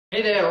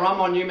Hey there,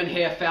 Ramon Newman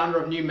here, founder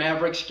of New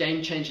Mavericks.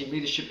 Game-changing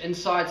leadership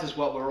insights is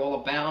what we're all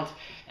about.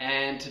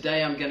 And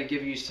today I'm going to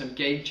give you some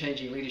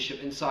game-changing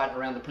leadership insight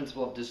around the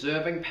principle of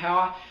deserving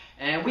power.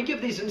 And we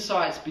give these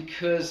insights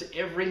because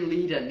every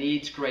leader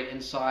needs great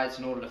insights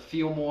in order to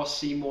feel more,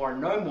 see more, and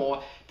know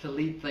more to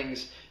lead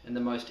things in the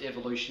most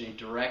evolutionary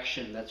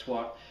direction. That's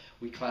what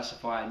we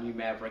classify a new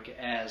maverick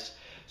as.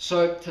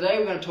 So today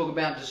we're going to talk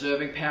about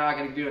deserving power. I'm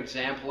going to give you an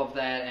example of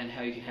that and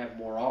how you can have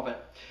more of it.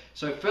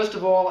 So first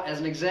of all, as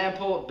an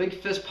example,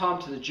 big fist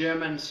pump to the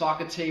German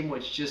soccer team,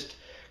 which just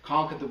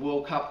conquered the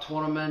World Cup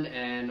tournament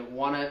and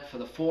won it for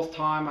the fourth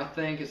time, I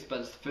think.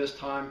 But it's the first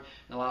time in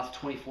the last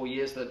 24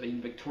 years that they've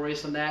been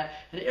victorious in that.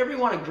 And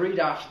everyone agreed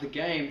after the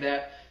game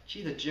that,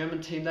 gee, the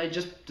German team, they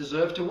just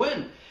deserve to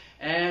win.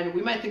 And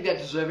we may think that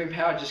deserving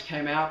power just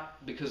came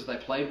out because they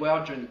played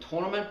well during the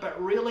tournament,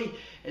 but really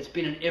it's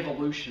been an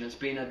evolution. It's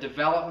been a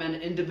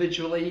development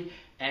individually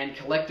and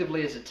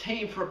collectively as a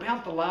team for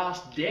about the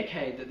last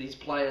decade that these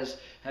players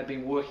have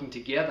been working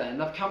together. And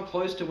they've come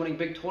close to winning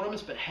big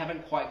tournaments but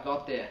haven't quite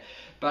got there.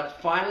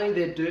 But finally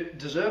their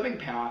deserving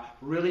power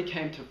really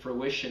came to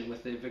fruition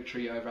with their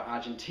victory over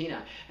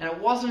Argentina. And it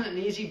wasn't an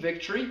easy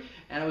victory,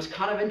 and it was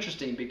kind of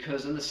interesting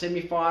because in the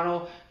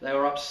semi-final they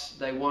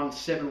won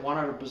 7-1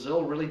 over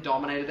Brazil, really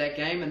dominated that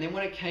game. And then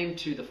when it came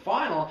to the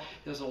final,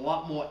 there was a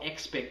lot more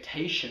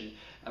expectation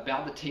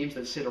about the teams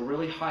that set a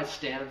really high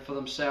standard for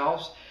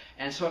themselves.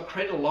 And so it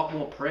created a lot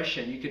more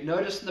pressure. And you could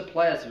notice in the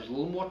players there was a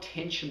little more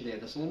tension there.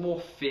 There's a little more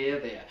fear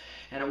there.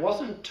 And it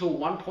wasn't until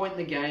one point in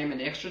the game,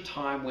 in extra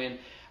time, when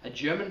a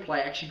German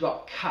player actually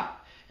got cut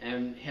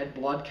and had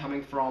blood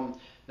coming from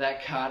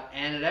that cut,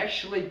 and it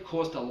actually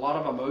caused a lot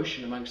of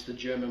emotion amongst the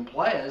German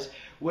players,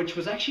 which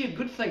was actually a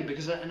good thing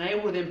because it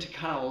enabled them to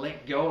kind of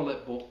let go a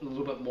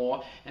little bit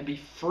more and be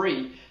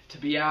free to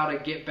be able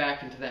to get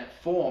back into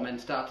that form and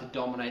start to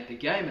dominate the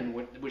game, and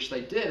which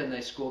they did, and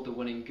they scored the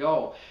winning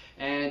goal.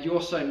 And you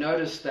also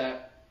noticed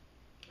that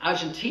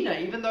Argentina,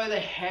 even though they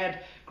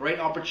had great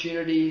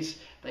opportunities,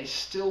 they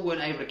still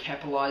weren't able to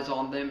capitalize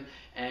on them,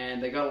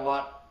 and they got a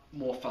lot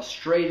more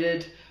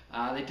frustrated.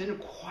 They didn't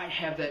quite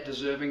have that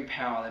deserving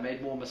power. They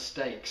made more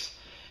mistakes.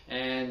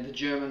 And the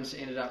Germans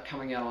ended up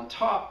coming out on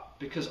top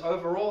because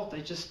overall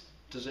they just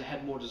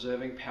had more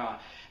deserving power.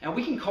 And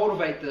we can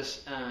cultivate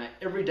this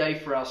every day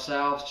for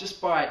ourselves just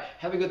by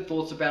having good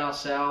thoughts about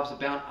ourselves,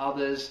 about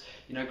others,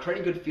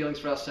 creating good feelings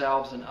for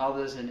ourselves and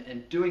others,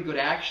 and doing good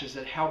actions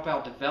that help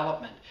our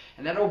development.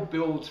 And that all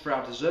builds for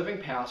our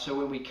deserving power. So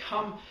when we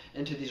come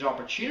into these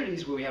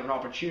opportunities where we have an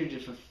opportunity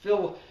to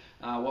fulfill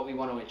what we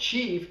want to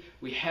achieve,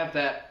 we have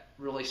that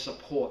really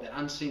support, that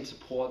unseen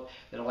support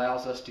that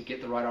allows us to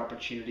get the right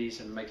opportunities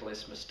and make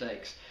less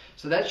mistakes.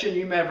 So that's your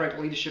New Maverick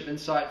Leadership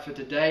Insight for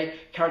today.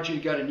 Encourage you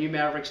to go to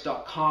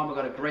newmavericks.com. We've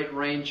got a great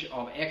range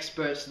of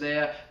experts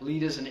there,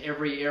 leaders in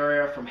every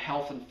area from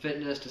health and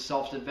fitness to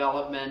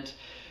self-development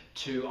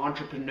to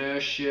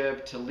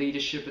entrepreneurship to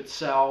leadership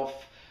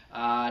itself,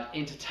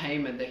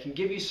 entertainment, that can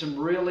give you some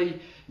really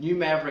new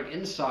maverick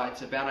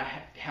insights about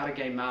how to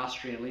gain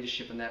mastery and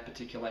leadership in that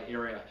particular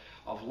area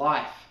of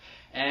life.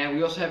 And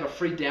we also have a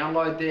free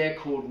download there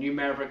called New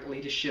Maverick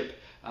Leadership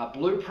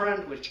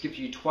Blueprint, which gives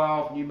you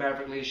 12 New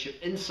Maverick Leadership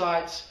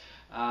insights,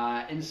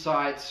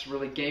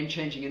 really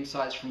game-changing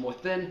insights from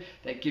within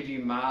that give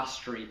you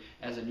mastery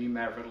as a new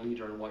maverick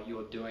leader in what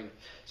you're doing.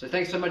 So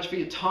thanks so much for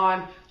your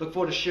time. Look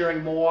forward to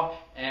sharing more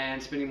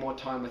and spending more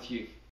time with you.